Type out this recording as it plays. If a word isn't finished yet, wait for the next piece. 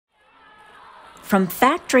From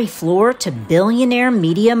factory floor to billionaire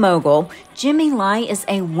media mogul, Jimmy Lai is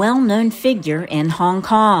a well-known figure in Hong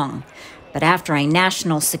Kong. But after a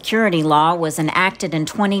national security law was enacted in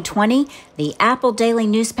 2020, the Apple Daily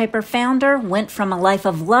newspaper founder went from a life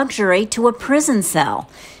of luxury to a prison cell.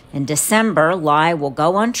 In December, Lai will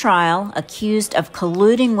go on trial, accused of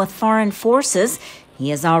colluding with foreign forces.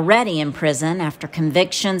 He is already in prison after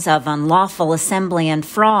convictions of unlawful assembly and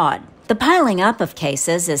fraud. The piling up of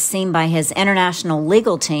cases is seen by his international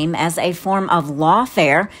legal team as a form of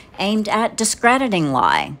lawfare aimed at discrediting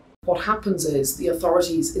Lai. What happens is the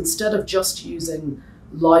authorities, instead of just using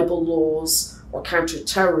libel laws or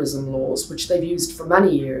counter-terrorism laws, which they've used for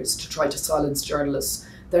many years to try to silence journalists,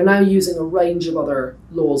 they're now using a range of other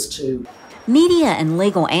laws too. Media and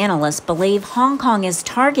legal analysts believe Hong Kong is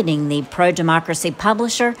targeting the pro-democracy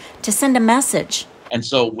publisher to send a message. And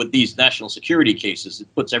so with these national security cases, it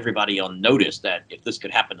puts everybody on notice that if this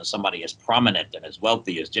could happen to somebody as prominent and as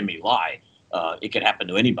wealthy as Jimmy Lai, it could happen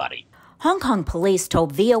to anybody. Hong Kong police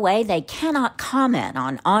told VOA they cannot comment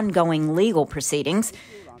on ongoing legal proceedings.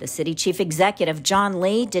 The city chief executive, John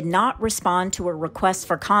Lee, did not respond to a request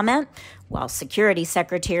for comment. While security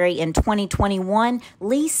secretary in 2021,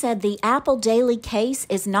 Lee said the Apple Daily case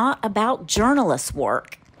is not about journalists'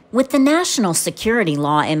 work. With the national security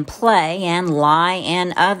law in play and Lai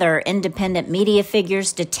and other independent media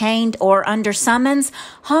figures detained or under summons,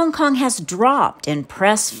 Hong Kong has dropped in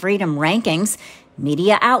press freedom rankings.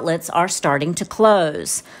 Media outlets are starting to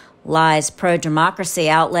close. Lai's pro-democracy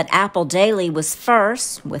outlet Apple Daily was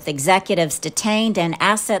first, with executives detained and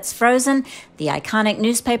assets frozen. The iconic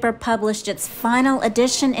newspaper published its final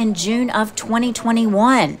edition in June of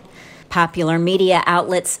 2021. Popular media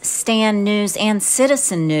outlets Stan News and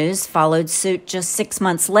Citizen News followed suit just 6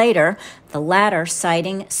 months later, the latter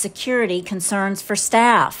citing security concerns for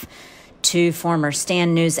staff. Two former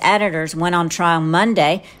Stan News editors went on trial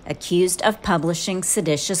Monday, accused of publishing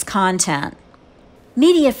seditious content.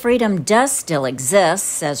 Media freedom does still exist,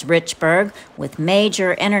 says Richburg, with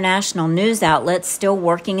major international news outlets still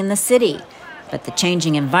working in the city. But the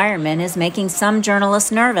changing environment is making some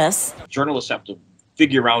journalists nervous. Journalists have to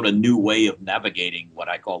figure out a new way of navigating what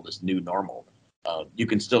I call this new normal. You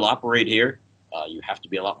can still operate here. You have to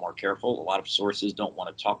be a lot more careful. A lot of sources don't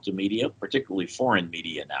want to talk to media, particularly foreign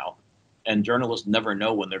media now. And journalists never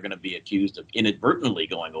know when they're going to be accused of inadvertently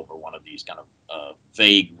going over one of these kind of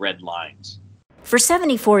vague red lines. For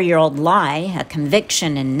 74-year-old Lai, a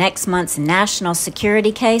conviction in next month's national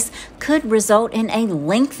security case could result in a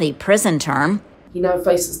lengthy prison term. He now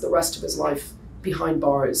faces the rest of his life behind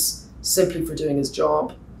bars, simply for doing his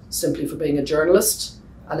job, simply for being a journalist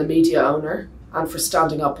and a media owner, and for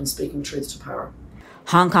standing up and speaking truth to power.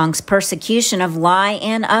 Hong Kong's persecution of Lai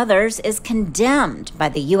and others is condemned by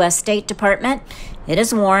the U.S. State Department. It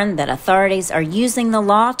has warned that authorities are using the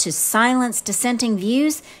law to silence dissenting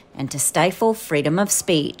views and to stifle freedom of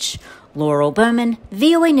speech. Laurel Bowman,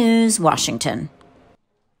 VOA News, Washington.